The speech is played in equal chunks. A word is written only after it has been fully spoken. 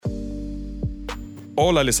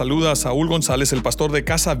Hola, les saluda Saul Gonzalez, el pastor de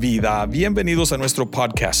Casa Vida. Bienvenidos a nuestro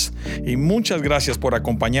podcast y muchas gracias por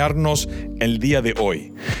acompañarnos el día de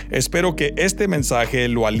hoy. Espero que este mensaje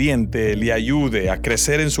lo aliente, le ayude a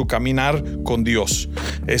crecer en su caminar con Dios.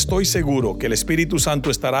 Estoy seguro que el Espíritu Santo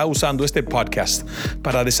estará usando este podcast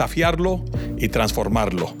para desafiarlo y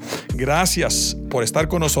transformarlo. Gracias por estar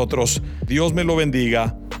con nosotros. Dios me lo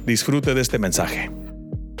bendiga. Disfrute de este mensaje.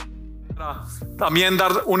 También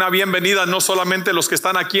dar una bienvenida, no solamente los que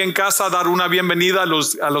están aquí en casa, dar una bienvenida a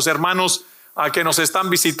los hermanos que nos están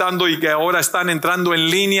visitando y que ahora están entrando en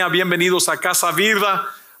línea. Bienvenidos a Casa Vida,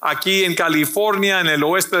 aquí en California, en el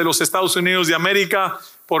oeste de los Estados Unidos de América,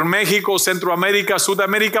 por México, Centroamérica,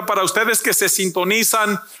 Sudamérica. Para ustedes que se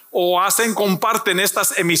sintonizan o comparten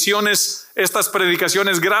estas emisiones, estas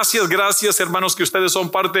predicaciones, gracias hermanos, que ustedes son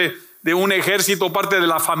parte de un ejército, parte de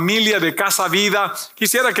la familia de Casa Vida.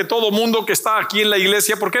 Quisiera que todo mundo que está aquí en la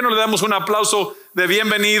iglesia, ¿por qué no le damos un aplauso de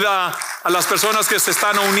bienvenida a las personas que se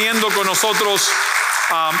están uniendo con nosotros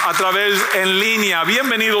a través en línea?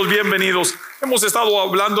 Bienvenidos. Hemos estado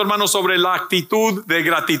hablando, hermanos, sobre la actitud de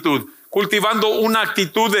gratitud, cultivando una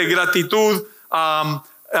actitud de gratitud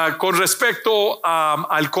con respecto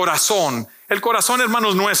al corazón. El corazón,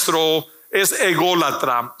 hermanos, nuestro es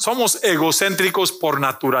ególatra. Somos egocéntricos por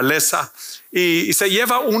naturaleza y se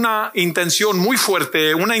lleva una intención muy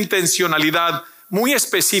fuerte, una intencionalidad muy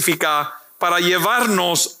específica para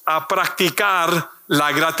llevarnos a practicar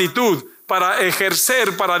la gratitud, para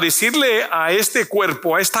ejercer, para decirle a este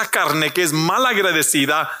cuerpo, a esta carne que es mal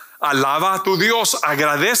agradecida: alaba a tu Dios,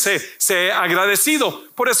 agradece, sé agradecido.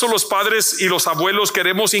 Por eso los padres y los abuelos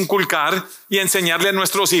queremos inculcar y enseñarle a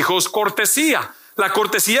nuestros hijos cortesía. La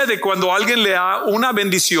cortesía de cuando alguien le da una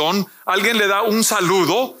bendición, alguien le da un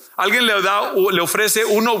saludo, alguien le ofrece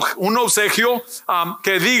un obsequio,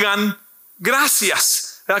 que digan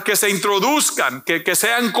gracias, que se introduzcan, que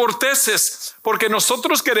sean corteses, porque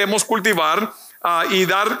nosotros queremos cultivar y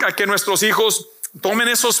dar a que nuestros hijos tomen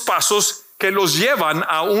esos pasos que los llevan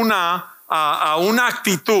a una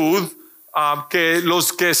actitud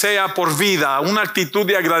que sea por vida, una actitud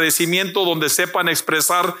de agradecimiento donde sepan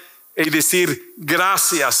expresar y decir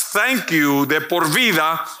gracias, thank you, de por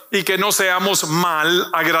vida, y que no seamos mal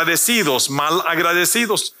agradecidos.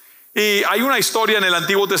 Y hay una historia en el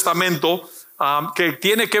Antiguo Testamento que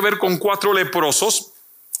tiene que ver con 4 leprosos,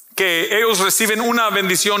 que ellos reciben una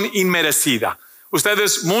bendición inmerecida.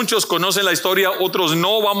 Ustedes, muchos conocen la historia, otros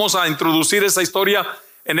no. Vamos a introducir esa historia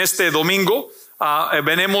en este domingo.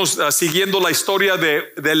 Venimos siguiendo la historia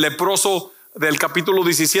del leproso del capítulo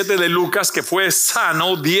 17 de Lucas, que fue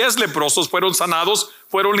sano. 10 leprosos fueron sanados,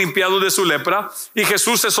 fueron limpiados de su lepra, y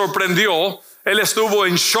Jesús se sorprendió. Él estuvo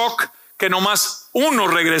en shock que nomás uno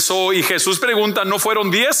regresó, y Jesús pregunta: ¿no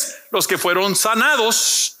fueron 10 los que fueron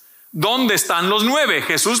sanados? ¿Dónde están los 9?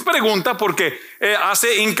 Jesús pregunta porque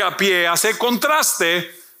hace hincapié, hace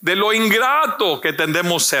contraste de lo ingrato que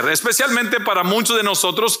tendemos ser, especialmente para muchos de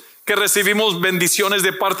nosotros que recibimos bendiciones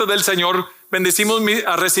de parte del Señor.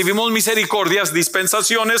 Recibimos misericordias,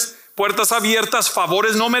 dispensaciones, puertas abiertas,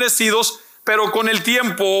 favores no merecidos, pero con el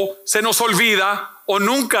tiempo se nos olvida o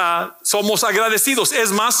nunca somos agradecidos.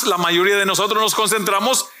 Es más, la mayoría de nosotros nos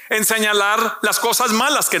concentramos en señalar las cosas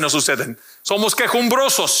malas que nos suceden. Somos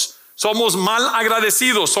quejumbrosos, somos mal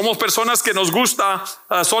agradecidos, somos personas que nos gusta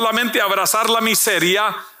solamente abrazar la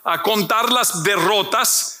miseria, contar las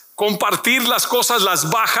derrotas, compartir las cosas, las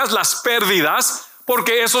bajas, las pérdidas,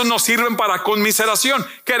 porque eso nos sirven para conmiseración.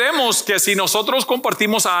 Queremos que si nosotros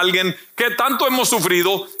compartimos a alguien que tanto hemos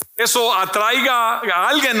sufrido, eso atraiga a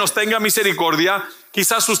alguien, nos tenga misericordia.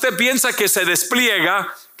 Quizás usted piensa que se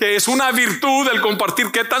despliega, que es una virtud el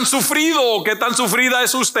compartir qué tan sufrido o qué tan sufrida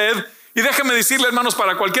es usted. Y déjeme decirle, hermanos,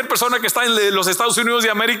 para cualquier persona que está en los Estados Unidos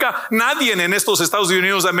de América, nadie en estos Estados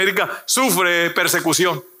Unidos de América sufre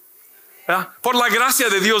persecución. ¿Verdad? Por la gracia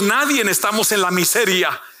de Dios, nadie estamos en la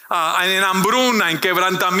miseria, en hambruna, en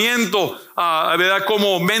quebrantamiento, ¿verdad?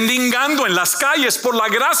 Como mendigando en las calles. Por la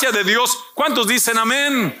gracia de Dios, ¿cuántos dicen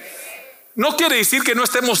amén? No quiere decir que no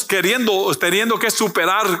estemos teniendo que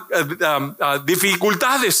superar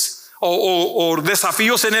dificultades o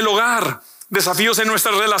desafíos en el hogar, desafíos en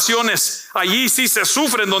nuestras relaciones. Allí sí se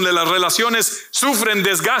sufren, donde las relaciones sufren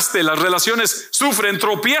desgaste, las relaciones sufren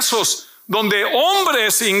tropiezos, donde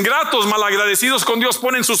hombres ingratos, malagradecidos con Dios,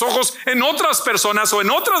 ponen sus ojos en otras personas o en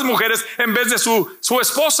otras mujeres en vez de su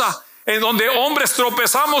esposa. En donde hombres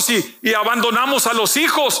tropezamos y abandonamos a los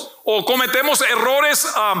hijos, o cometemos errores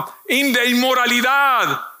de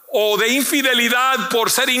inmoralidad o de infidelidad por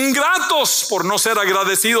ser ingratos, por no ser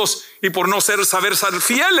agradecidos y por no saber ser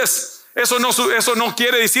fieles. Eso no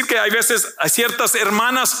quiere decir que hay veces hay ciertas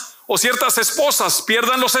hermanas o ciertas esposas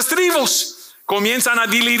pierdan los estribos, comienzan a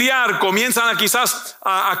deliriar, comienzan a quizás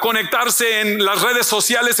a conectarse en las redes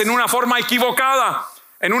sociales en una forma equivocada,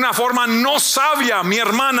 en una forma no sabia. Mi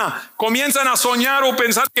hermana, comienzan a soñar o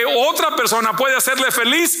pensar que otra persona puede hacerle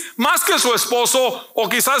feliz más que su esposo, o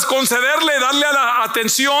quizás concederle, darle a la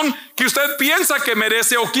atención que usted piensa que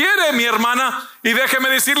merece o quiere, mi hermana. Y déjeme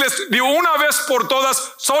decirles de una vez por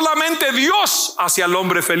todas, solamente Dios hace al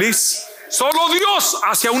hombre feliz. Solo Dios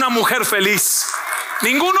hace a una mujer feliz.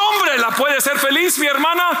 Ningún hombre la puede hacer feliz, mi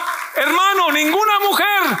hermana. Hermano, ninguna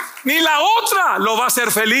mujer, ni la otra lo va a hacer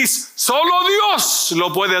feliz. Solo Dios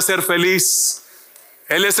lo puede hacer feliz.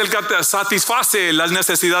 Él es el que satisface las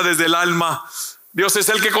necesidades del alma. Dios es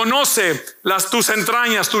el que conoce tus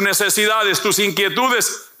entrañas, tus necesidades, tus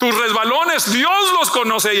inquietudes, tus resbalones. Dios los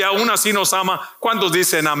conoce y aún así nos ama. ¿Cuántos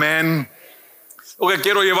dicen amén? Lo que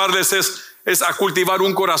quiero llevarles es a cultivar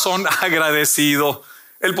un corazón agradecido.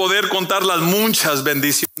 El poder contar las muchas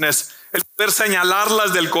bendiciones, el poder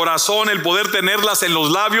señalarlas del corazón, el poder tenerlas en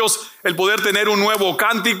los labios, el poder tener un nuevo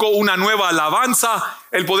cántico, una nueva alabanza,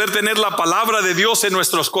 el poder tener la palabra de Dios en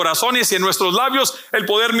nuestros corazones y en nuestros labios, el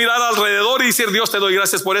poder mirar alrededor y decir: Dios, te doy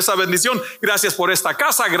gracias por esa bendición, gracias por esta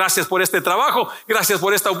casa, gracias por este trabajo, gracias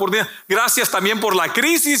por esta oportunidad, gracias también por la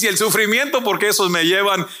crisis y el sufrimiento, porque esos me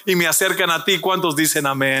llevan y me acercan a ti. ¿Cuántos dicen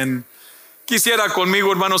amén? Quisiera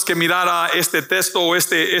conmigo, hermanos, que mirara este texto o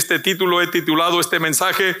este título. He titulado este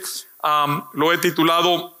mensaje, lo he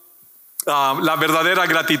titulado La verdadera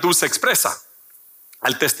gratitud se expresa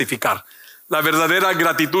al testificar. La verdadera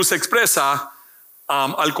gratitud se expresa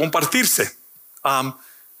al compartirse.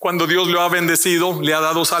 Cuando Dios lo ha bendecido, le ha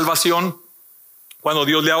dado salvación, cuando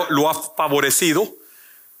Dios lo ha favorecido,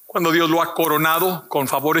 cuando Dios lo ha coronado con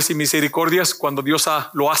favores y misericordias, cuando Dios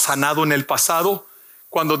lo ha sanado en el pasado,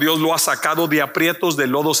 cuando Dios lo ha sacado de aprietos, de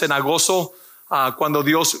lodo cenagoso, cuando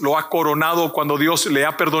Dios lo ha coronado, cuando Dios le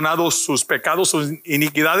ha perdonado sus pecados, sus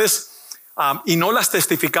iniquidades, y no las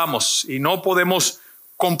testificamos y no podemos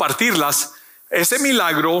compartirlas. Ese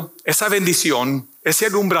milagro, esa bendición, ese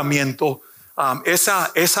alumbramiento, ese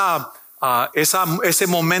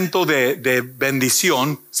momento de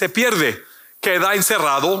bendición se pierde, queda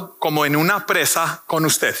encerrado como en una presa con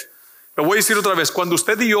usted. Lo voy a decir otra vez: cuando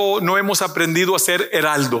usted y yo no hemos aprendido a ser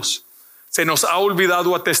heraldos, se nos ha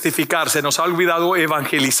olvidado a testificar, se nos ha olvidado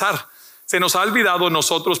evangelizar, se nos ha olvidado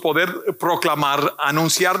nosotros poder proclamar,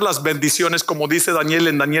 anunciar las bendiciones, como dice Daniel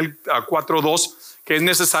en Daniel 4:2, que es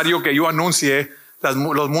necesario que yo anuncie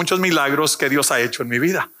los muchos milagros que Dios ha hecho en mi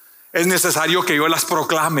vida. Es necesario que yo las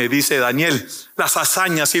proclame, dice Daniel, las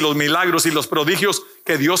hazañas y los milagros y los prodigios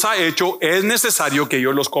que Dios ha hecho, es necesario que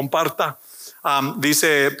yo los comparta.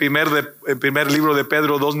 Dice el primer libro de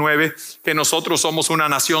Pedro 2:9 que nosotros somos una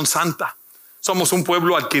nación santa, somos un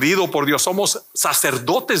pueblo adquirido por Dios, somos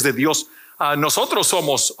sacerdotes de Dios. Nosotros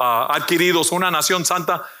somos adquiridos, una nación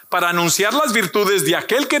santa, para anunciar las virtudes de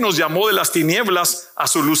aquel que nos llamó de las tinieblas a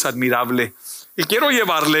su luz admirable. Y quiero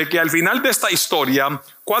llevarle que al final de esta historia,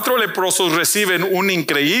 4 leprosos reciben un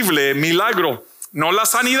increíble milagro. No la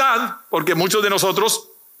sanidad, porque muchos de nosotros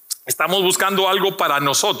estamos buscando algo para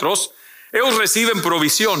nosotros. Ellos reciben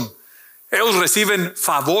provisión, ellos reciben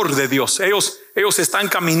favor de Dios, ellos están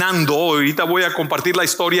caminando. Ahorita voy a compartir la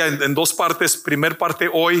historia en 2 partes. Primer parte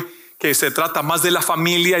hoy, que se trata más de la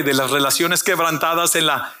familia y de las relaciones quebrantadas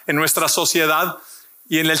en nuestra sociedad.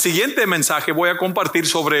 Y en el siguiente mensaje voy a compartir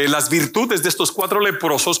sobre las virtudes de estos 4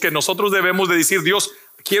 leprosos, que nosotros debemos de decir: Dios,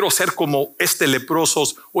 quiero ser como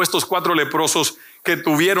leprosos o estos 4 leprosos que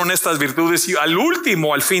tuvieron estas virtudes. Y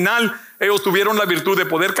al final, ellos tuvieron la virtud de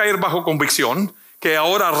poder caer bajo convicción, que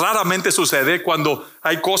ahora raramente sucede cuando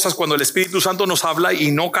hay cosas, cuando el Espíritu Santo nos habla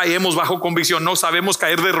y no caemos bajo convicción, no sabemos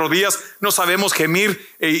caer de rodillas, no sabemos gemir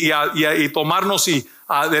y tomarnos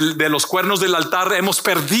de los cuernos del altar. Hemos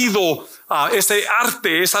perdido ese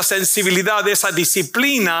arte, esa sensibilidad, esa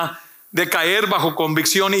disciplina de caer bajo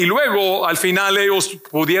convicción. Y luego al final ellos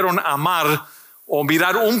pudieron amar o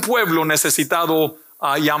mirar un pueblo necesitado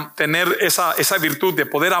y tener esa virtud de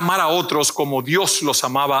poder amar a otros como Dios los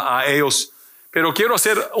amaba a ellos. Pero quiero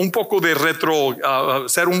hacer un poco de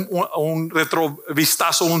hacer un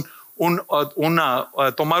retrovistazo,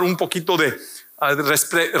 tomar un poquito de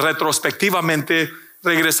retrospectivamente,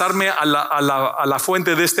 regresarme a la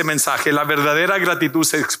fuente de este mensaje. La verdadera gratitud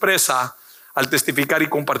se expresa al testificar y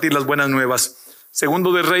compartir las buenas nuevas.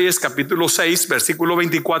 Segundo de Reyes, capítulo 6, versículo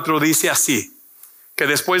 24, dice así: que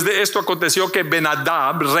después de esto aconteció que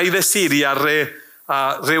Ben-Hadad, rey de Siria,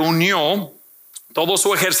 reunió todo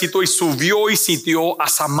su ejército y subió y sitió a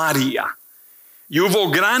Samaria. Y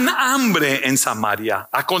hubo gran hambre en Samaria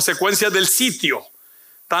a consecuencia del sitio.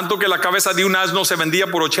 tanto que la cabeza de un asno se vendía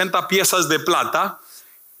por 80 piezas de plata,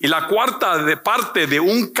 y la cuarta de parte de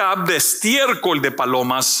un cab de estiércol de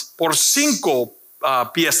palomas por 5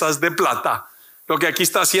 piezas de plata. Lo que aquí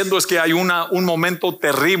está haciendo es que hay un momento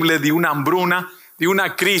terrible de una hambruna, de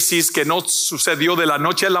una crisis que no sucedió de la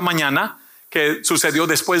noche a la mañana, que sucedió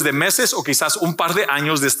después de meses o quizás un par de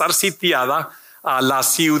años de estar sitiada a la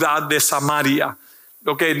ciudad de Samaria.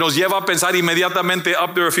 Lo que nos lleva a pensar inmediatamente,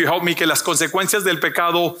 up there if you help me, que las consecuencias del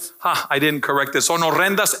pecado, I didn't correct it, son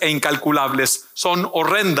horrendas e incalculables. Son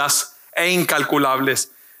horrendas e incalculables.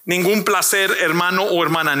 Ningún placer, hermano o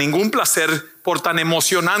hermana, ningún placer, por tan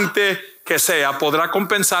emocionante que sea, podrá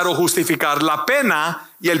compensar o justificar la pena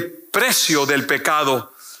y el precio del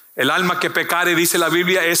pecado. El alma que pecare, dice la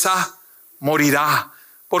Biblia, esa morirá,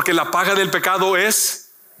 porque la paga del pecado es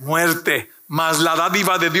muerte. Mas la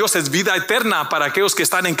dádiva de Dios es vida eterna para aquellos que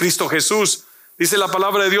están en Cristo Jesús. Dice la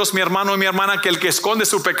palabra de Dios, mi hermano y mi hermana, que el que esconde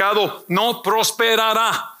su pecado no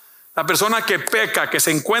prosperará. La persona que peca, que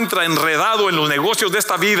se encuentra enredado en los negocios de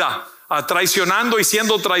esta vida, traicionando y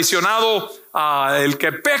siendo traicionado, el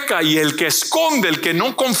que peca y el que esconde, el que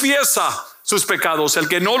no confiesa sus pecados, el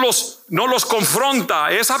que no los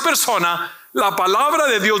confronta, esa persona, la palabra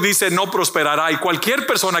de Dios dice, no prosperará. Y cualquier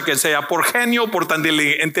persona que sea, por genio, por tan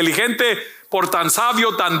inteligente, por tan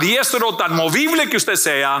sabio, tan diestro, tan movible que usted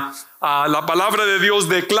sea, la palabra de Dios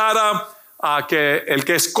declara que el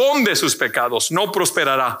que esconde sus pecados no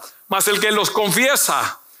prosperará, mas el que los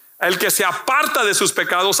confiesa, el que se aparta de sus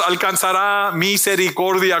pecados, alcanzará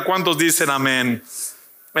misericordia. ¿Cuántos dicen amén?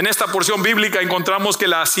 En esta porción bíblica encontramos que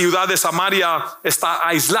la ciudad de Samaria está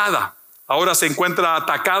aislada. Ahora se encuentra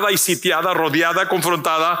atacada y sitiada, rodeada,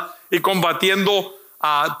 confrontada y combatiendo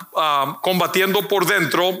por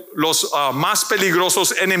dentro los más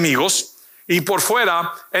peligrosos enemigos, y por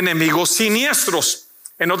fuera enemigos siniestros.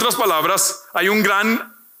 En otras palabras, hay un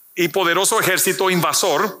gran y poderoso ejército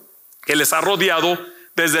invasor que les ha rodeado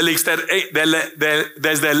desde el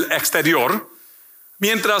exterior,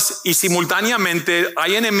 mientras y simultáneamente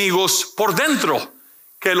hay enemigos por dentro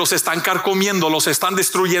que los están carcomiendo, los están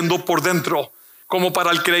destruyendo por dentro. Como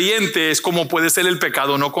para el creyente es como puede ser el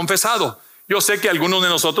pecado no confesado. Yo sé que algunos de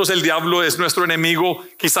nosotros el diablo es nuestro enemigo,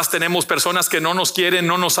 quizás tenemos personas que no nos quieren,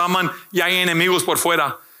 no nos aman y hay enemigos por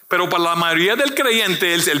fuera. Pero para la mayoría del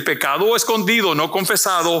creyente el pecado escondido, no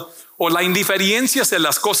confesado, o la indiferencia hacia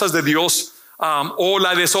las cosas de Dios, o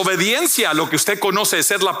la desobediencia a lo que usted conoce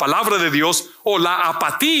ser la palabra de Dios, o la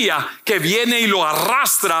apatía que viene y lo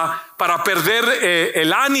arrastra para perder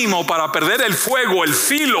el ánimo, para perder el fuego, el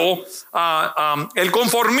filo, el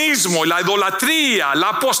conformismo, la idolatría, la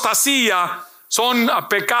apostasía, son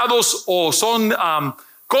pecados o son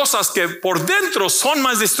cosas que por dentro son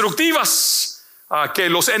más destructivas que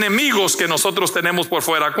los enemigos que nosotros tenemos por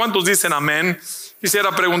fuera. ¿Cuántos dicen amén?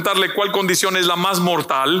 Quisiera preguntarle cuál condición es la más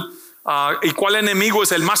mortal. ¿Y cuál enemigo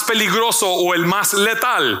es el más peligroso o el más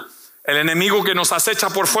letal? ¿El enemigo que nos acecha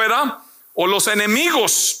por fuera o los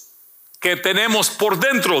enemigos que tenemos por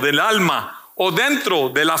dentro del alma o dentro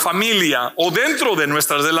de la familia o dentro de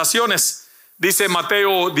nuestras relaciones? Dice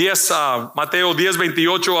Mateo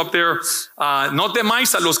 10:28 up there, no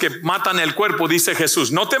temáis a los que matan el cuerpo, dice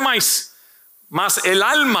Jesús, no temáis, mas el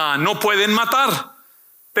alma no pueden matar.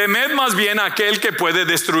 Temed más bien a aquel que puede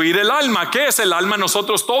destruir el alma. ¿Qué es el alma?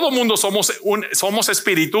 Nosotros, todo mundo somos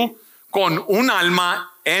espíritu con un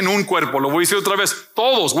alma en un cuerpo. Lo voy a decir otra vez.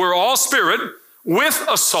 Todos, we're all spirit with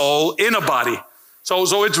a soul in a body.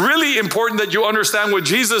 So it's really important that you understand what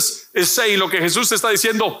Jesus is saying. Lo que Jesús está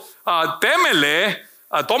diciendo, témele,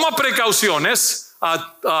 toma precauciones,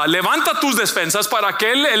 levanta tus defensas para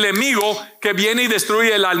aquel enemigo que viene y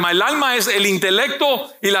destruye el alma. El alma es el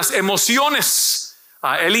intelecto y las emociones.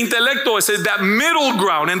 El intelecto es that middle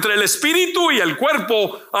ground entre el espíritu y el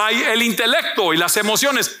cuerpo. Hay el intelecto y las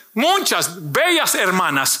emociones. Muchas bellas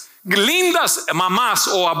hermanas, lindas mamás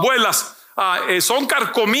o abuelas son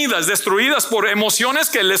carcomidas, destruidas por emociones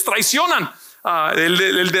que les traicionan.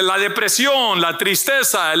 El de la depresión, la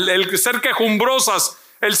tristeza, el ser quejumbrosas,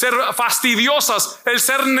 el ser fastidiosas, el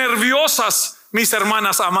ser nerviosas. Mis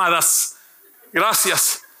hermanas amadas,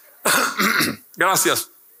 gracias. Gracias.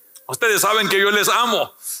 Ustedes saben que yo les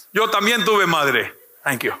amo. Yo también tuve madre.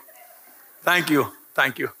 Thank you. Thank you.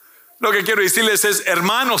 Thank you. Lo que quiero decirles es,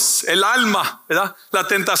 hermanos, el alma, ¿verdad? La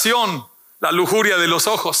tentación, la lujuria de los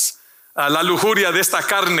ojos, la lujuria de esta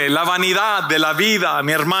carne, la vanidad de la vida,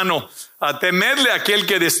 mi hermano. Temerle a aquel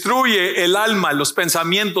que destruye el alma, los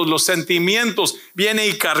pensamientos, los sentimientos, viene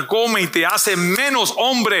y carcome y te hace menos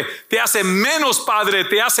hombre, te hace menos padre,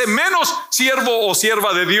 te hace menos siervo o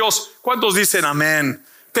sierva de Dios. ¿Cuántos dicen amén?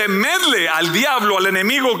 temerle al diablo, al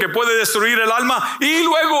enemigo que puede destruir el alma y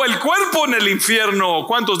luego el cuerpo en el infierno.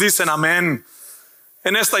 ¿Cuántos dicen amén?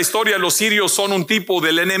 En esta historia los sirios son un tipo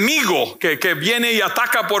del enemigo que viene y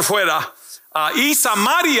ataca por fuera. Y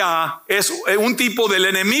Samaria es un tipo del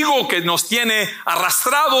enemigo que nos tiene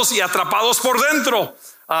arrastrados y atrapados por dentro.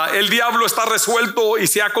 El diablo está resuelto y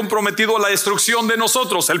se ha comprometido a la destrucción de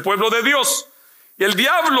nosotros, el pueblo de Dios. Y el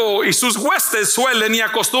diablo y sus huestes suelen y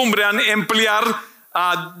acostumbran emplear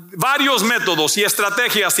varios métodos y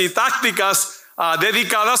estrategias y tácticas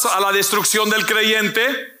dedicadas a la destrucción del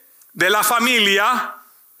creyente, de la familia,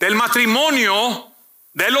 del matrimonio,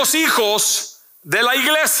 de los hijos, de la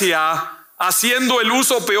iglesia, haciendo el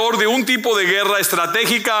uso peor de un tipo de guerra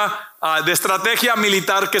estratégica, de estrategia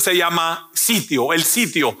militar que se llama sitio. El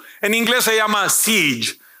sitio en inglés se llama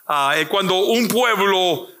siege. Cuando un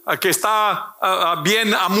pueblo que está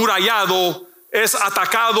bien amurallado es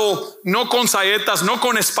atacado no con saetas, no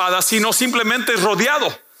con espadas, sino simplemente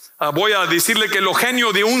rodeado. Voy a decirle que lo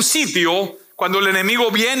genio de un sitio, cuando el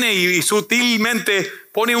enemigo viene y sutilmente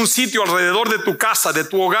pone un sitio alrededor de tu casa, de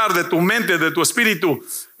tu hogar, de tu mente, de tu espíritu,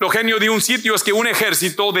 lo genio de un sitio es que un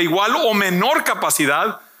ejército de igual o menor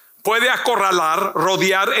capacidad puede acorralar,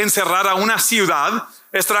 rodear, encerrar a una ciudad,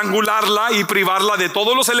 estrangularla y privarla de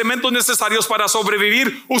todos los elementos necesarios para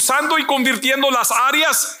sobrevivir, usando y convirtiendo las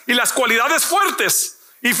áreas y las cualidades fuertes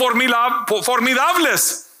y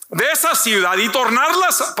formidables de esa ciudad y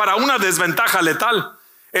tornarlas para una desventaja letal.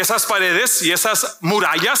 Esas paredes y esas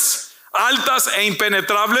murallas altas e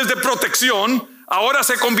impenetrables de protección ahora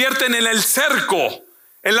se convierten en el cerco,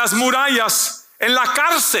 en las murallas, en la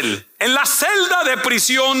cárcel, en la celda de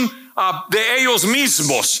prisión de ellos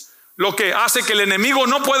mismos. Lo que hace que el enemigo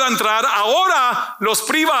no pueda entrar, ahora los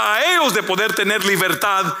priva a ellos de poder tener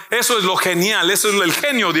libertad. Eso es lo genial, eso es el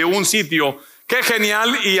genio de un sitio. Qué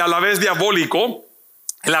genial y a la vez diabólico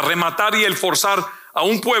el arrematar y el forzar a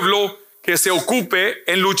un pueblo que se ocupe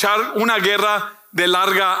en luchar una guerra de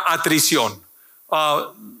larga atrición.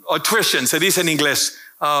 Attrition se dice en inglés.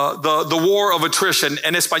 The war of attrition.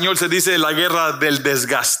 En español se dice la guerra del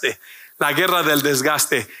desgaste. La guerra del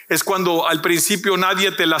desgaste es cuando al principio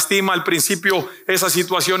nadie te lastima, al principio esas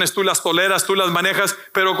situaciones tú las toleras, tú las manejas,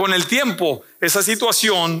 pero con el tiempo esa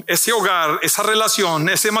situación, ese hogar, esa relación,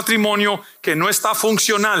 ese matrimonio que no está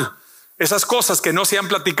funcional, esas cosas que no se han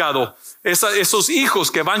platicado, esos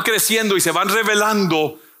hijos que van creciendo y se van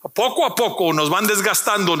revelando, poco a poco nos van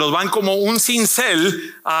desgastando, nos van como un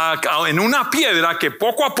cincel en una piedra que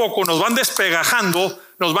poco a poco nos van despegajando,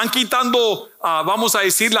 nos van quitando, vamos a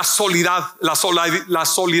decir, la solidaridad,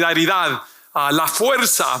 la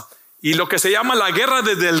fuerza y lo que se llama la guerra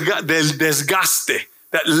del desgaste.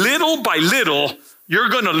 That little by little you're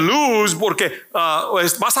going to lose porque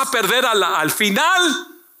vas a perder al final.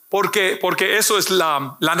 Porque eso es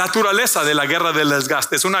la naturaleza de la guerra del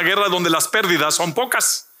desgaste. Es una guerra donde las pérdidas son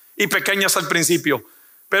pocas y pequeñas al principio,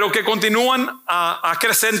 pero que continúan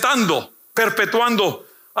acrecentando, perpetuando,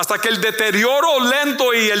 hasta que el deterioro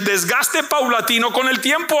lento y el desgaste paulatino con el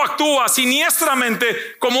tiempo actúa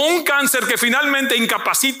siniestramente como un cáncer que finalmente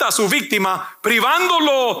incapacita a su víctima,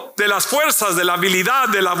 privándolo de las fuerzas, de la habilidad,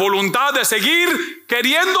 de la voluntad de seguir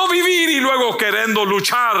queriendo vivir y luego queriendo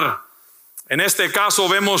luchar. En este caso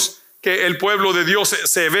vemos que el pueblo de Dios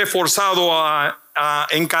se ve forzado a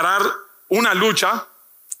encarar una lucha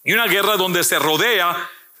y una guerra donde se rodea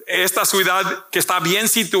esta ciudad que está bien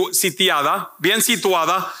sitiada, bien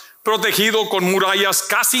situada, protegido con murallas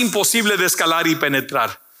casi imposible de escalar y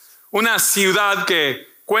penetrar. Una ciudad que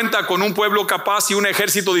cuenta con un pueblo capaz y un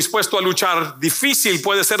ejército dispuesto a luchar, difícil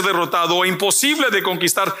puede ser derrotado o imposible de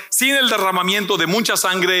conquistar sin el derramamiento de mucha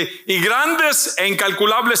sangre y grandes e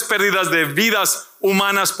incalculables pérdidas de vidas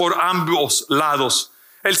humanas por ambos lados.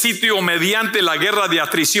 El sitio mediante la guerra de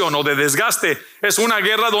atrición o de desgaste es una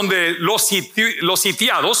guerra donde los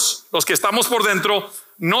sitiados, los que estamos por dentro,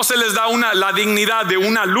 no se les da la dignidad de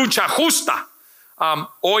una lucha justa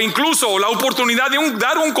o incluso la oportunidad de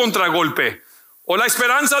dar un contragolpe o la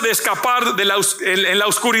esperanza de escapar en la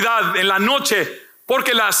oscuridad, en la noche,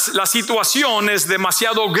 porque la situación es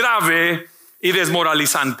demasiado grave y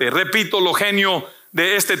desmoralizante. Repito, lo genio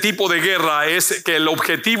de este tipo de guerra es que el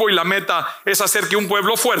objetivo y la meta es hacer que un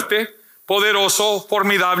pueblo fuerte, poderoso,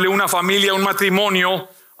 formidable, una familia, un matrimonio,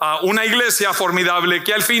 una iglesia formidable,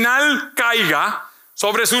 que al final caiga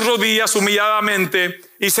sobre sus rodillas humilladamente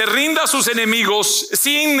y se rinda a sus enemigos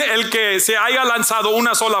sin el que se haya lanzado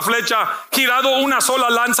una sola flecha, girado una sola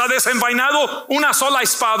lanza, desenvainado una sola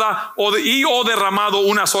espada o derramado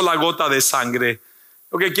una sola gota de sangre.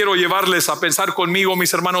 Lo que quiero llevarles a pensar conmigo,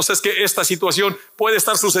 mis hermanos, es que esta situación puede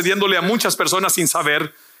estar sucediéndole a muchas personas sin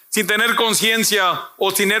saber. sin tener conciencia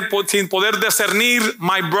o sin poder discernir,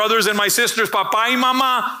 my brothers and my sisters, papá y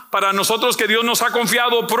mamá, para nosotros que Dios nos ha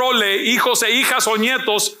confiado prole, hijos e hijas o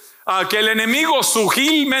nietos, que el enemigo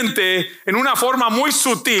sutilmente, en una forma muy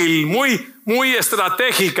sutil, muy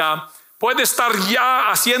estratégica, puede estar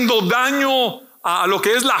ya haciendo daño a lo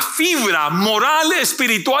que es la fibra moral,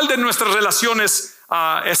 espiritual de nuestras relaciones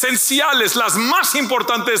esenciales, las más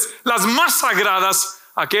importantes, las más sagradas,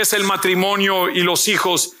 que es el matrimonio y los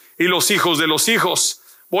hijos de los hijos.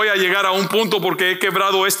 Voy a llegar a un punto porque he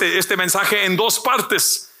quebrado este mensaje en dos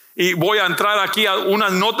partes y voy a entrar aquí a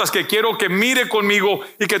unas notas que quiero que mire conmigo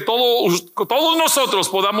y que todos nosotros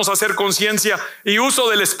podamos hacer conciencia y uso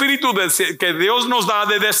del espíritu que Dios nos da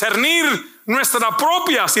de discernir nuestra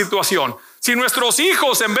propia situación. Si nuestros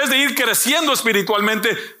hijos, en vez de ir creciendo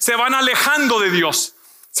espiritualmente, se van alejando de Dios,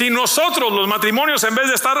 si nosotros los matrimonios, en vez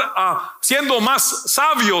de estar siendo más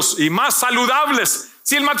sabios y más saludables,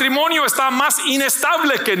 si el matrimonio está más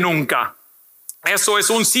inestable que nunca, eso es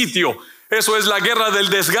un sitio, eso es la guerra del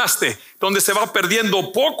desgaste, donde se va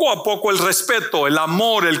perdiendo poco a poco el respeto, el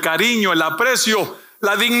amor, el cariño, el aprecio,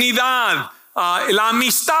 la dignidad, la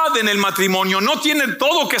amistad en el matrimonio. No tiene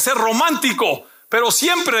todo que ser romántico, pero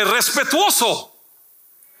siempre respetuoso.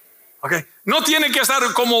 Okay. No tiene que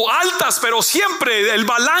estar como altas, pero siempre el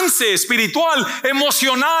balance espiritual,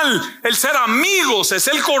 emocional, el ser amigos, es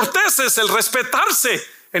el corteses, el respetarse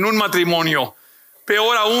en un matrimonio.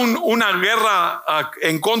 Peor aún, una guerra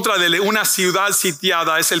en contra de una ciudad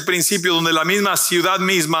sitiada es el principio donde la misma ciudad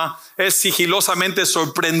misma es sigilosamente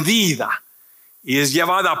sorprendida y es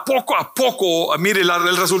llevada poco a poco. Mire,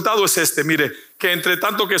 el resultado es mire, que entre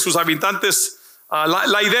tanto que sus habitantes,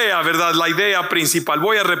 la idea, ¿verdad? La idea principal,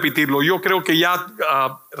 voy a repetirlo, yo creo que ya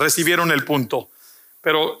recibieron el punto,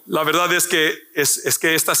 pero la verdad es que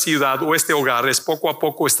esta ciudad o este hogar es poco a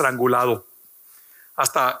poco estrangulado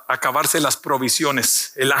hasta acabarse las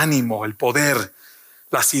provisiones, el ánimo, el poder,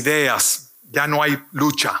 las ideas. Ya no hay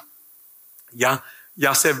lucha, ya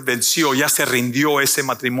se venció, ya se rindió ese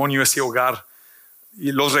matrimonio, ese hogar,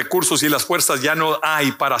 y los recursos y las fuerzas ya no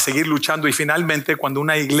hay para seguir luchando. Y finalmente, cuando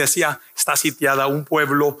una iglesia está sitiada, un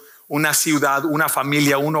pueblo, una ciudad, una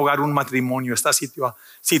familia, un hogar, un matrimonio está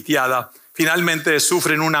sitiada, finalmente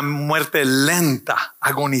sufren una muerte lenta,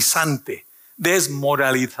 agonizante,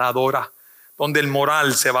 desmoralizadora, donde el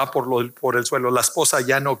moral se va por el suelo. La esposa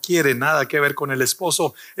ya no quiere nada que ver con el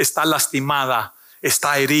esposo, está lastimada,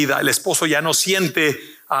 está herida. El esposo ya no siente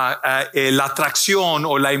la atracción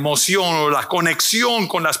o la emoción o la conexión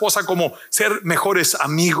con la esposa como ser mejores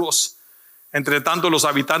amigos. Entre tanto, los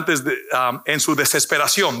habitantes en su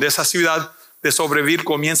desesperación de esa ciudad de sobrevivir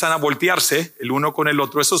comienzan a voltearse el uno con el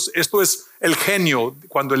otro. Esto es el genio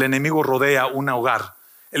cuando el enemigo rodea un hogar.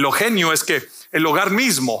 El genio es que el hogar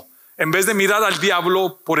mismo, en vez de mirar al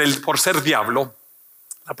diablo por ser diablo,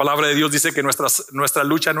 la palabra de Dios dice que nuestra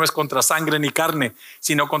lucha no es contra sangre ni carne,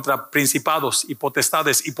 sino contra principados y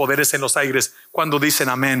potestades y poderes en los aires. Cuando dicen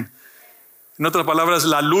amén. En otras palabras,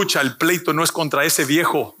 la lucha, el pleito no es contra ese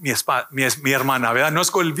viejo, mi hermana, ¿verdad? No es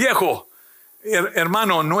con el viejo,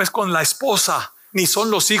 hermano, no es con la esposa, ni son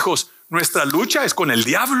los hijos. Nuestra lucha es con el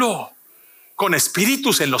diablo, con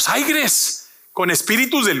espíritus en los aires, con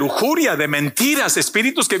espíritus de lujuria, de mentiras,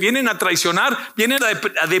 espíritus que vienen a traicionar, vienen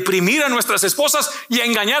a deprimir a nuestras esposas y a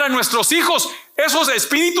engañar a nuestros hijos. Esos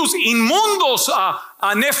espíritus inmundos,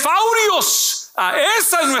 nefarios,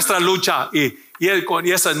 esa es nuestra lucha y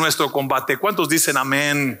ese es nuestro combate. ¿Cuántos dicen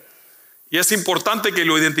amén? Y es importante que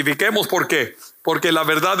lo identifiquemos porque la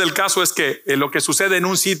verdad del caso es que lo que sucede en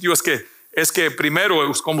un sitio es que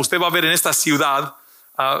primero, como usted va a ver en esta ciudad,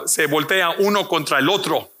 se voltea uno contra el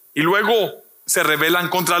otro y luego se rebelan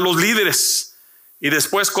contra los líderes y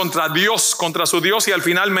después contra Dios, contra su Dios, y al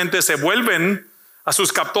finalmente se vuelven a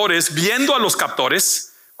sus captores, viendo a los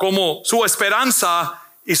captores como su esperanza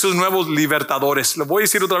y sus nuevos libertadores. Lo voy a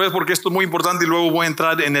decir otra vez porque esto es muy importante y luego voy a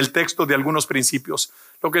entrar en el texto de algunos principios.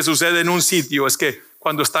 Lo que sucede en un sitio es que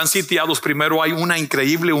cuando están sitiados, primero hay una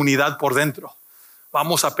increíble unidad por dentro.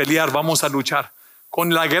 Vamos a pelear, vamos a luchar.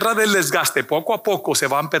 Con la guerra del desgaste, poco a poco se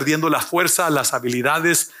van perdiendo la fuerza, las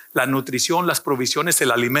habilidades, la nutrición, las provisiones,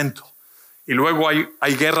 el alimento. Y luego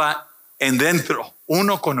hay guerra en dentro,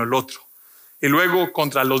 uno con el otro. Y luego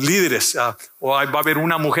contra los líderes, va a haber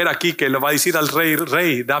una mujer aquí que le va a decir al rey,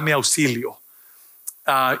 rey, dame auxilio.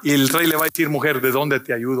 Y el rey le va a decir, mujer, ¿de dónde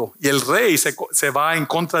te ayudo? Y el rey se va en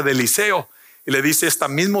contra de Eliseo y le dice, este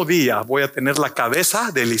mismo día voy a tener la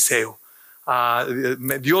cabeza de Eliseo.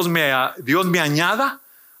 Dios me añada,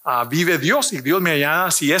 vive Dios y Dios me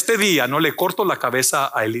añada si este día no le corto la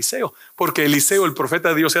cabeza a Eliseo, porque Eliseo, el profeta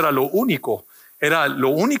de Dios, era lo único era lo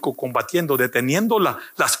único combatiendo, deteniendo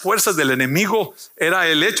las fuerzas del enemigo, era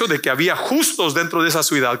el hecho de que había justos dentro de esa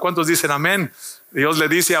ciudad. ¿Cuántos dicen amén? Dios le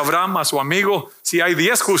dice a Abraham, a su amigo, si hay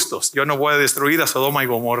 10 justos, yo no voy a destruir a Sodoma y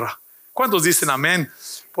Gomorra. ¿Cuántos dicen amén?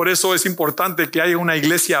 Por eso es importante que haya una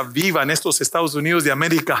iglesia viva en estos Estados Unidos de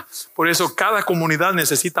América. Por eso cada comunidad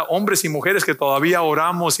necesita hombres y mujeres que todavía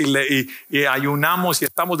oramos y ayunamos y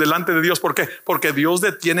estamos delante de Dios. ¿Por qué? Porque Dios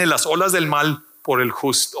detiene las olas del mal por el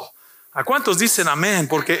justo. ¿A cuántos dicen amén?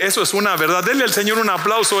 Porque eso es una verdad. Denle al Señor un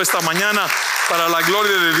aplauso esta mañana para la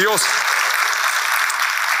gloria de Dios.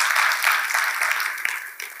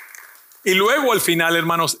 Y luego al final,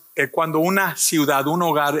 hermanos, cuando una ciudad, un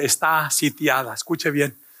hogar está sitiada, escuche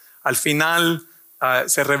bien, al final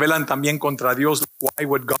se rebelan también contra Dios. Why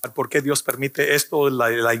would God? ¿Por qué Dios permite esto?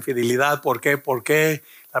 La infidelidad. ¿Por qué? ¿Por qué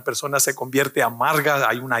la persona se convierte amarga?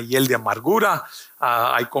 Hay una hiel de amargura.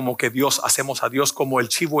 Hay como que hacemos a Dios como el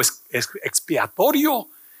chivo expiatorio.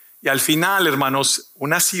 Y al final, hermanos,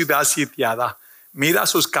 una ciudad sitiada mira a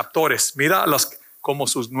sus captores, mira como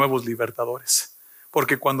sus nuevos libertadores.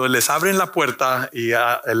 Porque cuando les abren la puerta y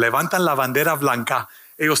levantan la bandera blanca,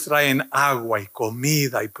 ellos traen agua y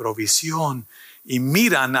comida y provisión y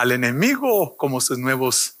miran al enemigo como sus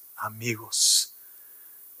nuevos amigos.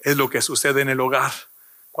 Es lo que sucede en el hogar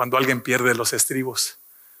cuando alguien pierde los estribos,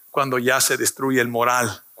 cuando ya se destruye el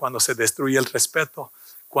moral, cuando se destruye el respeto,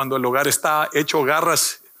 cuando el hogar está hecho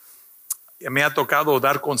garras. Me ha tocado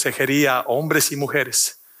dar consejería a hombres y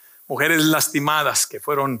mujeres lastimadas que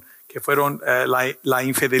fueron la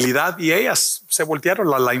infidelidad, y ellas se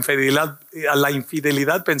voltearon a la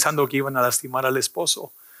infidelidad pensando que iban a lastimar al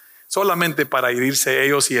esposo, solamente para herirse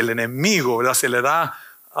ellos, y el enemigo, ¿verdad? Se le da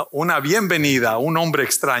una bienvenida a un hombre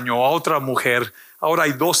extraño, a otra mujer. Ahora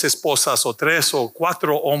hay 2 esposas o 3 o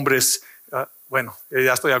 4 hombres. Bueno,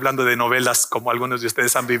 ya estoy hablando de novelas como algunos de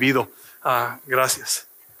ustedes han vivido. Gracias.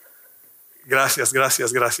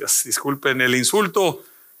 Disculpen el insulto,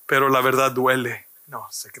 pero la verdad duele. No,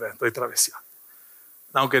 se crean, estoy traveseando.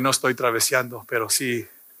 Aunque no estoy traveseando, pero sí.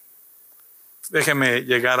 Déjeme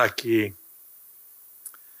llegar aquí.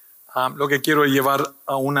 Lo que quiero llevar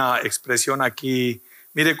a una expresión aquí.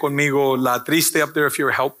 Mire conmigo la triste, up there if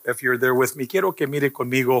you're there with me. Quiero que mire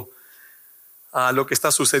conmigo lo que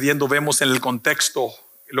está sucediendo. Vemos en el contexto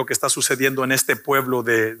lo que está sucediendo en este pueblo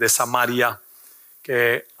de Samaria,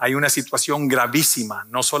 que hay una situación gravísima,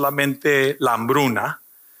 no solamente la hambruna,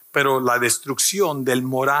 pero la destrucción del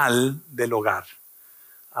moral del hogar.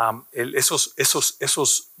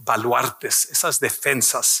 Esos baluartes, esas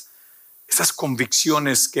defensas, esas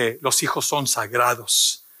convicciones que los hijos son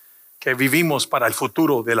sagrados, que vivimos para el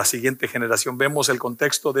futuro de la siguiente generación. Vemos el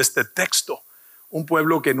contexto de este texto. Un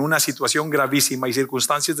pueblo que en una situación gravísima y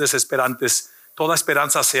circunstancias desesperantes, toda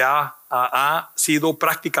esperanza ha sido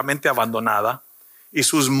prácticamente abandonada, y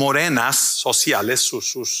sus morenas sociales,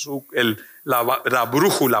 la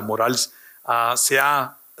brújula moral se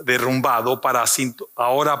ha derrumbado para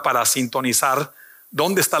sintonizar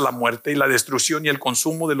dónde está la muerte y la destrucción y el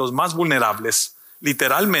consumo de los más vulnerables.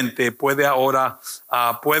 Literalmente puede ahora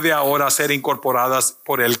ser incorporadas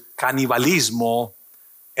por el canibalismo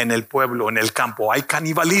en el pueblo, en el campo. Hay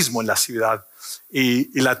canibalismo en la ciudad.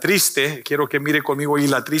 Y la triste, quiero que mire conmigo, y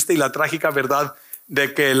la triste y la trágica verdad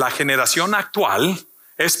de que la generación actual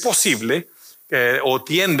es posible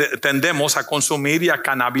tendemos a consumir y a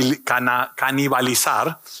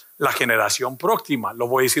canibalizar la generación próxima. Lo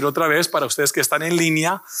voy a decir otra vez para ustedes que están en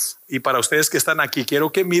línea y para ustedes que están aquí. Quiero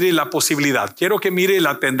que mire la posibilidad, quiero que mire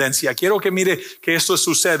la tendencia, quiero que mire que esto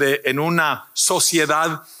sucede en una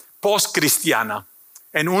sociedad post-cristiana,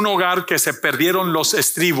 en un hogar que se perdieron los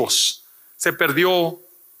estribos, se perdió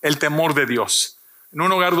el temor de Dios, en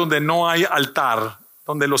un hogar donde no hay altar,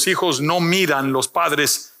 donde los hijos no miran los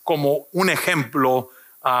padres como un ejemplo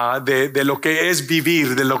de lo que es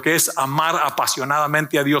vivir, de lo que es amar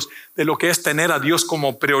apasionadamente a Dios, de lo que es tener a Dios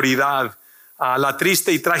como prioridad. La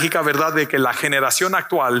triste y trágica verdad de que la generación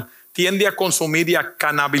actual tiende a consumir y a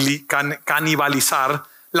canibalizar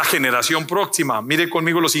la generación próxima. Mire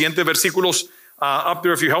conmigo los siguientes versículos. Up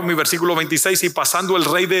there if you help me, versículo 26. Y pasando el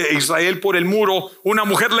rey de Israel por el muro, una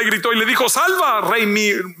mujer le gritó y le dijo: salva,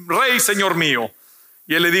 rey, señor mío.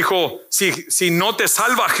 Y él le dijo: si no te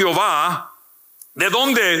salva Jehová, ¿de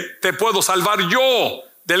dónde te puedo salvar yo?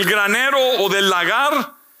 ¿Del granero o del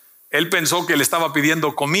lagar? Él pensó que le estaba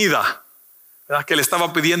pidiendo comida, ¿verdad? Que le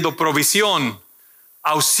estaba pidiendo provisión,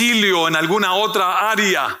 auxilio en alguna otra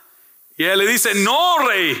área. Y él le dice: no,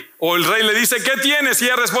 rey. O el rey le dice: ¿qué tienes? Y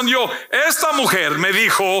ella respondió: esta mujer me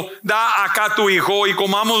dijo: da acá tu hijo y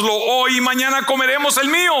comámoslo hoy y mañana comeremos el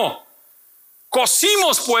mío.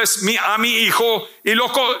 Cocimos pues a mi hijo y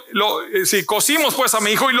cocimos pues a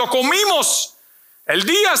mi hijo y lo comimos. El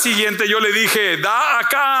día siguiente yo le dije, da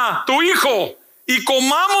acá tu hijo y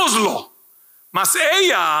comámoslo. Mas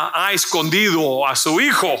ella ha escondido a su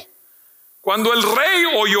hijo. Cuando el rey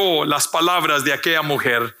oyó las palabras de aquella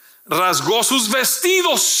mujer, rasgó sus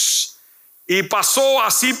vestidos y pasó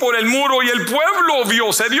así por el muro, y el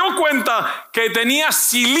pueblo se dio cuenta que tenía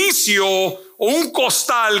cilicio o un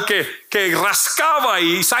costal que rascaba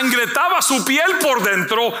y sangretaba su piel por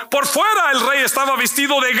dentro. Por fuera el rey estaba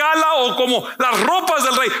vestido de gala o como las ropas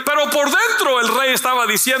del rey, pero por dentro el rey estaba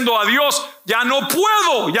diciendo a Dios, ya no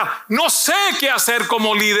puedo, ya no sé qué hacer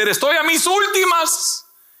como líder, estoy a mis últimas.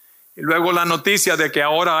 Y luego la noticia de que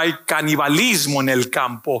ahora hay canibalismo en el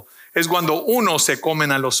campo es cuando unos se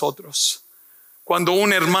comen a los otros. Cuando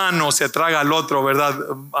un hermano se traga al otro, ¿verdad?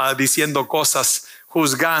 Diciendo cosas,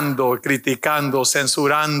 juzgando, criticando,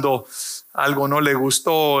 censurando, algo no le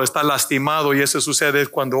gustó, está lastimado, y eso sucede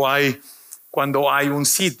cuando hay un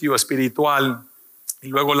sitio espiritual. Y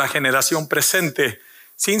luego la generación presente,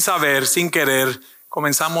 sin saber, sin querer,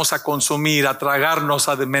 comenzamos a consumir, a tragarnos,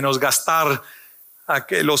 a menosgastar. A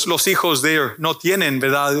que los hijos no tienen,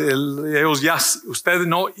 ¿verdad? Ellos ya, usted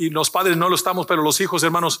no, y los padres no lo estamos, pero los hijos,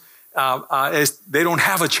 hermanos, they don't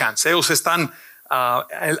have a chance. Ellos están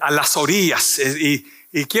a las orillas,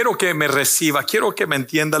 y quiero que me reciba, quiero que me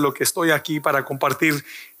entienda lo que estoy aquí para compartir,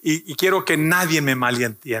 y quiero que nadie me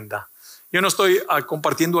malentienda. Yo no estoy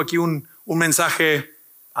compartiendo aquí un mensaje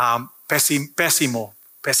pesimismo,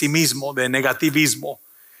 de negativismo.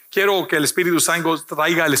 Quiero que el Espíritu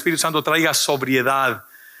Santo traiga sobriedad.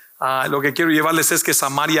 Lo que quiero llevarles es que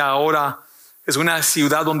Samaria ahora es una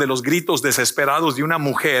ciudad donde los gritos desesperados de una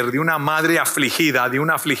mujer, de una madre afligida, de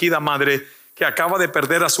una afligida madre que acaba de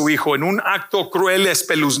perder a su hijo en un acto cruel,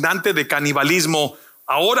 espeluznante de canibalismo.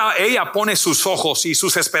 Ahora ella pone sus ojos y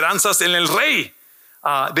sus esperanzas en el rey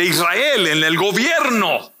de Israel, en el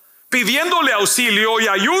gobierno, pidiéndole auxilio y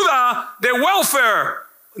ayuda de welfare.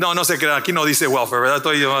 No se crea, aquí no dice welfare, ¿verdad?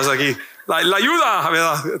 Estoy más aquí. La ayuda,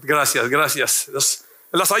 ¿verdad? Gracias.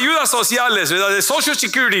 Las ayudas sociales, ¿verdad? De Social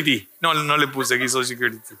Security. No le puse aquí Social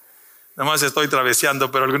Security. Nada más estoy traveseando,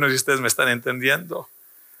 pero algunos de ustedes me están entendiendo.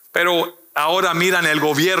 Pero ahora miran el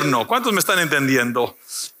gobierno. ¿Cuántos me están entendiendo?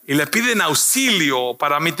 Y le piden auxilio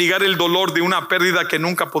para mitigar el dolor de una pérdida que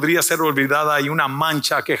nunca podría ser olvidada y una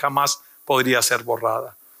mancha que jamás podría ser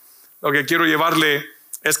borrada. Lo que quiero llevarle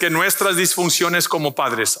es que nuestras disfunciones como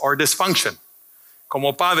padres, our dysfunction,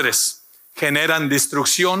 como padres, generan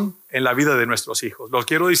destrucción en la vida de nuestros hijos. Lo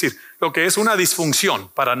quiero decir, lo que es una disfunción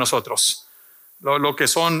para nosotros, lo que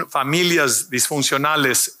son familias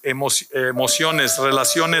disfuncionales, emociones,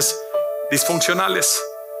 relaciones disfuncionales,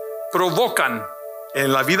 provocan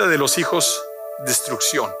en la vida de los hijos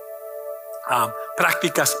destrucción,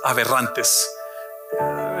 prácticas aberrantes.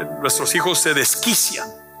 Nuestros hijos se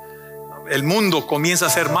desquician. El mundo comienza a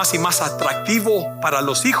ser más y más atractivo para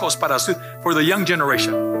los hijos, for the young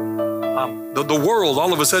generation. The world,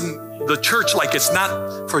 all of a sudden, the church, like it's not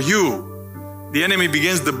for you. The enemy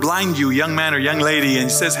begins to blind you, young man or young lady, and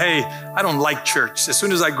says, hey, I don't like church. As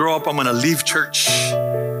soon as I grow up, I'm going to leave church.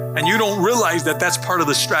 And you don't realize that that's part of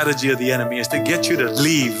the strategy of the enemy, is to get you to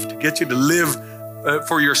leave, to get you to live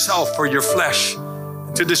for yourself, for your flesh,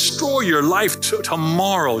 to destroy your life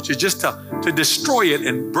tomorrow, to destroy it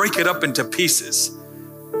and break it up into pieces.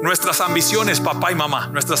 Nuestras ambiciones, papá y mamá,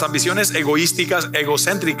 nuestras ambiciones egoísticas,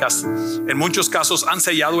 egocéntricas, en muchos casos han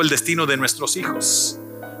sellado el destino de nuestros hijos.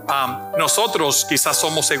 Nosotros quizás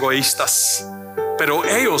somos egoístas, pero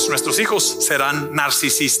ellos, nuestros hijos, serán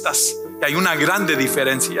narcisistas. Y hay una grande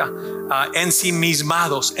diferencia.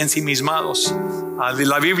 Ensimismados.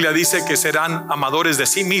 La Biblia dice que serán amadores de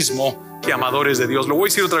sí mismo que amadores de Dios. Lo voy a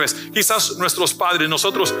decir otra vez. Quizás nuestros padres,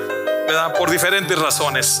 nosotros, ¿verdad?, por diferentes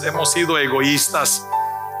razones hemos sido egoístas,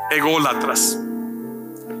 ególatras.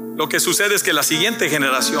 Lo que sucede es que la siguiente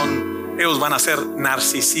generación, ellos van a ser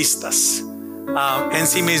narcisistas.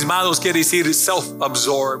 Ensimismados quiere decir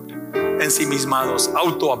self-absorbed, ensimismados,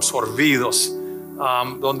 autoabsorbidos,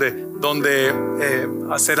 donde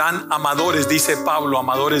serán amadores, dice Pablo,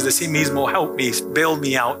 amadores de sí mismo. Help me, bail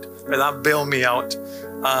me out, ¿verdad? Bail me out.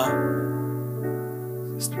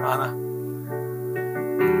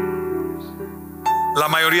 La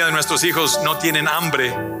mayoría de nuestros hijos no tienen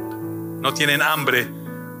hambre, no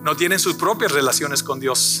tienen sus propias relaciones con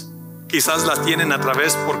Dios. Quizás las tienen a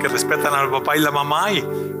través porque respetan al papá y la mamá, y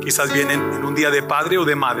quizás vienen en un día de padre o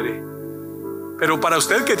de madre. Pero para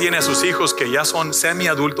usted que tiene a sus hijos que ya son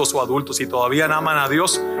semiadultos o adultos y todavía aman a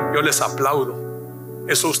Dios, yo les aplaudo.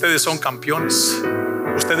 Eso, ustedes son campeones.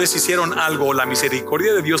 Ustedes hicieron algo, la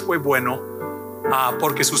misericordia de Dios fue bueno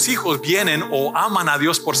porque sus hijos vienen o aman a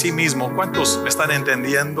Dios por sí mismos. ¿Cuántos me están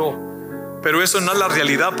entendiendo? Pero eso no es la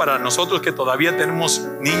realidad para nosotros que todavía tenemos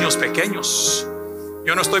niños pequeños.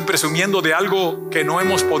 Yo no estoy presumiendo de algo que no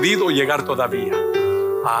hemos podido llegar todavía.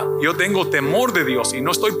 Yo tengo temor de Dios y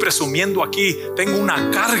no estoy presumiendo aquí. Tengo una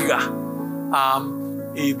carga.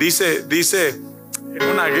 Y dice en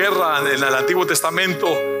una guerra en el Antiguo Testamento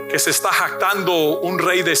que se está jactando un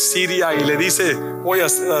rey de Siria y le dice: voy a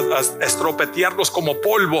estropetearlos como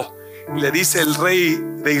polvo. Y le dice el rey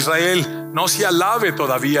de Israel: no se alabe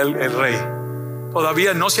todavía el rey.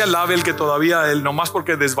 Todavía no se alabe el que todavía, él nomás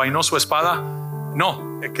porque desvainó su espada.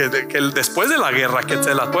 No, que después de la guerra que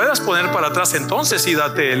te la puedas poner para atrás, entonces sí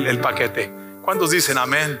date el paquete. ¿Cuántos dicen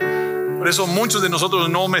amén? Por eso muchos de nosotros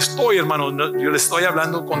hermanos, yo les estoy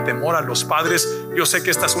hablando con temor a los padres. Yo sé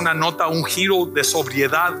que esta es una nota, un giro de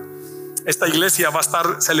sobriedad. Esta iglesia va a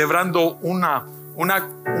estar celebrando una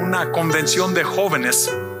convención de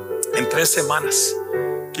jóvenes en 3 semanas.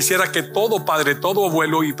 Quisiera que todo padre, todo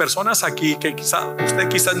abuelo y personas aquí que usted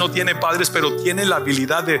quizás no tiene padres, pero tiene la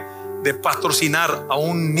habilidad de patrocinar a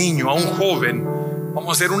un niño, a un joven. Vamos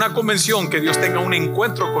a hacer una convención, que Dios tenga un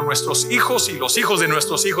encuentro con nuestros hijos y los hijos de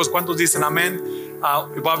nuestros hijos. ¿Cuántos dicen amén?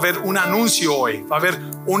 Va a haber un anuncio hoy, va a haber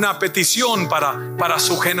una petición para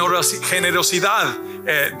su generosidad,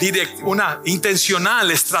 una intencional,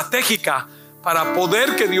 estratégica, para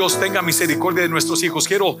poder que Dios tenga misericordia de nuestros hijos.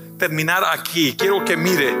 Quiero terminar aquí. Quiero que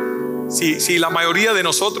mire, si la mayoría de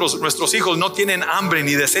nuestros hijos no tienen hambre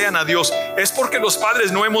ni desean a Dios, es porque los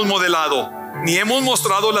padres no hemos modelado ni hemos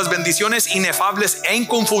mostrado las bendiciones inefables e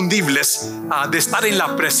inconfundibles de estar en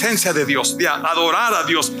la presencia de Dios, de adorar a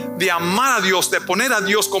Dios, de amar a Dios, de poner a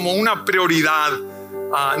Dios como una prioridad.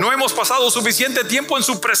 No hemos pasado suficiente tiempo en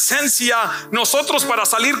su presencia nosotros para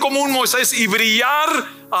salir como un Moisés y brillar.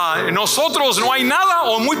 Nosotros no hay nada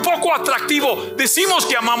o muy poco atractivo. Decimos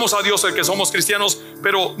que amamos a Dios, el que somos cristianos,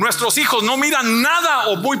 pero nuestros hijos no miran nada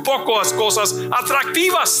o muy pocas cosas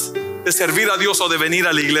atractivas de servir a Dios o de venir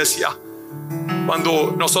a la iglesia.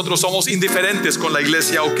 Cuando nosotros somos indiferentes con la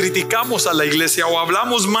iglesia o criticamos a la iglesia o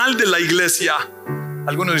hablamos mal de la iglesia.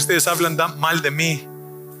 Algunos de ustedes hablan mal de mí.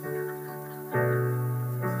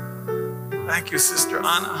 Thank you, Sister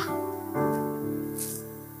Ana.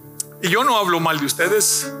 Y yo no hablo mal de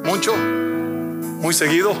ustedes mucho, muy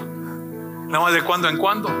seguido, nada más de cuando en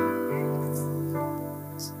cuando.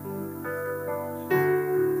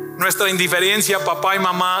 Nuestra indiferencia, papá y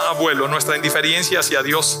mamá, abuelo, nuestra indiferencia hacia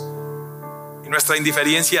Dios y nuestra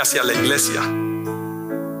indiferencia hacia la iglesia,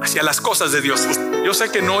 hacia las cosas de Dios. Yo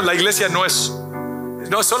sé que no, la iglesia no es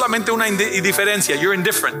solamente una indiferencia. You're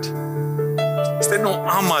indifferent. Usted no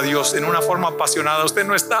ama a Dios en una forma apasionada. Usted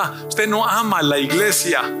no ama la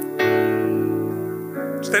iglesia.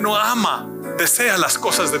 Usted no ama, desea las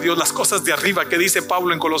cosas de Dios, las cosas de arriba, que dice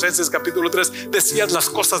Pablo en Colosenses capítulo 3. Deseas las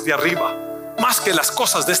cosas de arriba más que las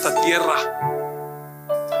cosas de esta tierra.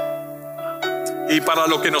 Y para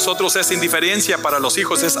lo que nosotros es indiferencia, para los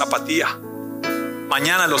hijos es apatía.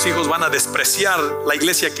 Mañana los hijos van a despreciar la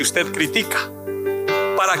iglesia que usted critica.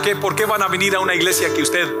 ¿Para qué? ¿Por qué van a venir a una iglesia que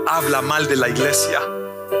usted habla mal de la iglesia?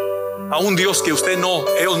 A un Dios que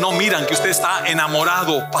ellos no miran que usted está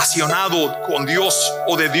enamorado, apasionado con Dios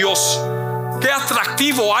o de Dios. ¿Qué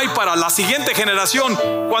atractivo hay para la siguiente generación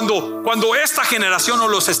cuando esta generación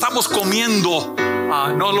nos los estamos comiendo,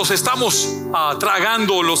 nos los estamos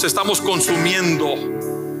tragando, los estamos consumiendo?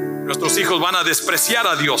 Nuestros hijos van a despreciar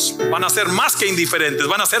a Dios, van a ser más que indiferentes,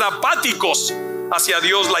 van a ser apáticos hacia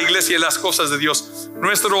Dios, la iglesia y las cosas de Dios.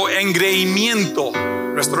 Nuestro engreimiento,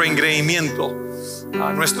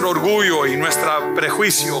 nuestro orgullo y nuestro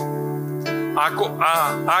prejuicio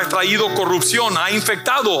ha traído corrupción, ha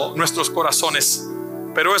infectado nuestros corazones,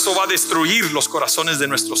 pero eso va a destruir los corazones de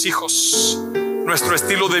nuestros hijos. Nuestro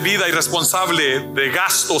estilo de vida irresponsable, de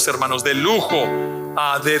gastos, hermanos, de lujo,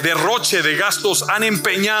 de derroche de gastos,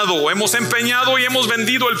 hemos empeñado y hemos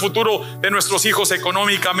vendido el futuro de nuestros hijos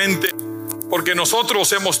económicamente, porque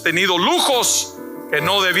nosotros hemos tenido lujos que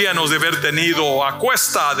no debíamos de haber tenido a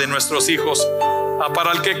cuesta de nuestros hijos.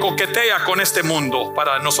 Para el que coquetea con este mundo,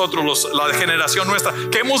 para nosotros la generación nuestra,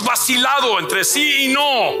 que hemos vacilado entre sí y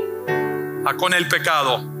no con el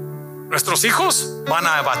pecado, nuestros hijos van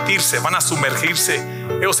a abatirse, van a sumergirse.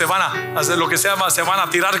 Ellos se van a hacer lo que se llama, se van a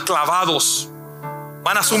tirar clavados,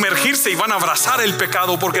 van a sumergirse y van a abrazar el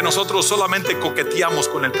pecado, porque nosotros solamente coqueteamos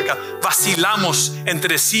con el pecado, vacilamos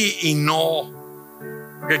entre sí y no.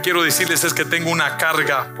 Lo que quiero decirles es que tengo una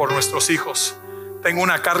carga por nuestros hijos. Tengo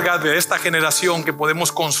una carga de esta generación que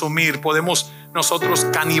podemos consumir, podemos nosotros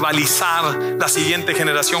canibalizar la siguiente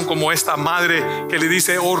generación, como esta madre que le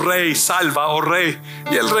dice: oh rey, salva, oh rey.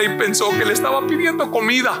 Y el rey pensó que le estaba pidiendo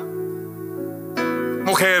comida.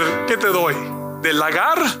 Mujer, ¿qué te doy? ¿Del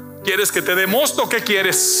lagar? ¿Quieres que te dé mosto? ¿Qué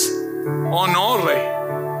quieres? Oh no, rey,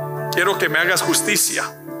 quiero que me hagas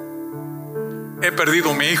justicia. He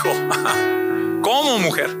perdido a mi hijo. ¿Cómo,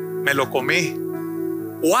 mujer? Me lo comí.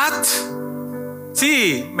 ¿What?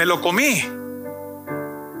 Sí, me lo comí.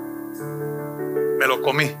 Me lo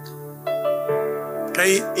comí.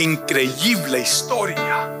 Qué increíble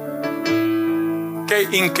historia. Qué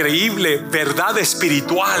increíble verdad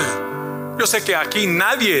espiritual. Yo sé que aquí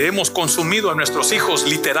nadie hemos consumido a nuestros hijos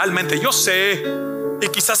literalmente. Yo sé, y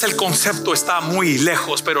quizás el concepto está muy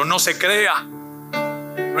lejos, pero no se crea.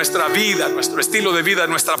 Nuestra vida, nuestro estilo de vida,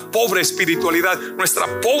 nuestra pobre espiritualidad, nuestra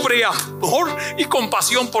pobre amor y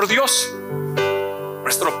compasión por Dios,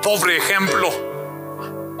 nuestro pobre ejemplo,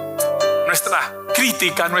 nuestra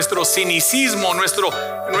crítica, nuestro cinismo,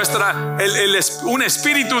 un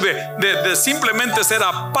espíritu de simplemente ser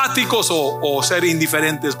apáticos o ser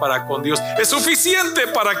indiferentes para con Dios, es suficiente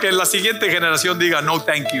para que la siguiente generación diga: no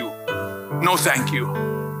thank you, no thank you.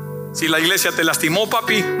 Si la iglesia te lastimó,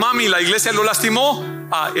 papi, mami, la iglesia lo lastimó,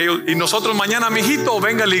 y nosotros mañana: mijito,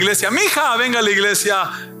 venga a la iglesia, mija, venga a la iglesia.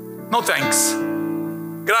 No thanks,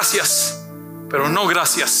 gracias, pero no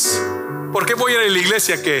gracias. ¿Por qué voy a ir a la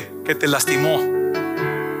iglesia que te lastimó?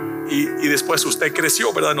 Y después usted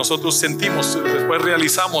creció, ¿verdad? Nosotros sentimos, después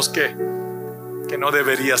realizamos que no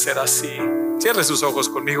debería ser así. Cierre sus ojos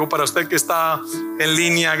conmigo. Para usted que está en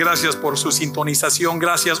línea, gracias por su sintonización.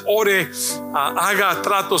 Gracias. Ore, haga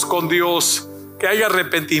tratos con Dios, que haya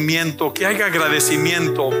arrepentimiento, que haya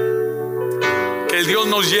agradecimiento, que el Dios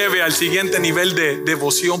nos lleve al siguiente nivel de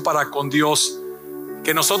devoción para con Dios.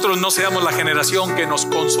 Que nosotros no seamos la generación que nos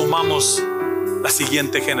consumamos la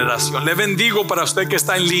siguiente generación. Le bendigo. Para usted que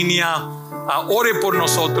está en línea, ore por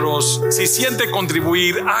nosotros. Si siente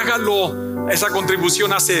contribuir, hágalo. Esa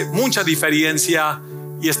contribución hace mucha diferencia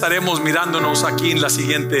y estaremos mirándonos aquí en la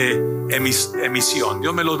siguiente emisión.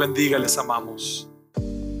 Dios me los bendiga. Les amamos.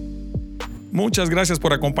 Muchas gracias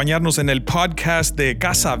por acompañarnos en el podcast de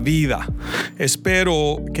Casa Vida.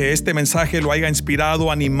 Espero que este mensaje lo haya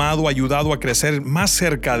inspirado, animado, ayudado a crecer más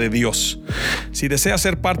cerca de Dios. Si desea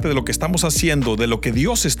ser parte de lo que estamos haciendo, de lo que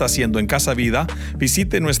Dios está haciendo en Casa Vida,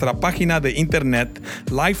 visite nuestra página de internet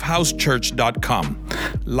lifehousechurch.com,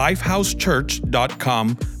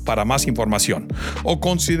 lifehousechurch.com, para más información. O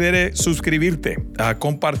considere suscribirte, a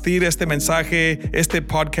compartir este mensaje, este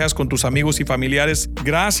podcast con tus amigos y familiares.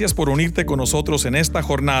 Gracias por unirte con nosotros en esta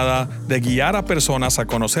jornada de guiar a personas a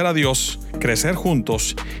conocer a Dios, crecer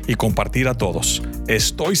juntos y compartir a todos.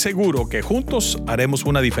 Estoy seguro que juntos haremos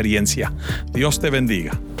una diferencia. Dios te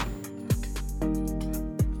bendiga.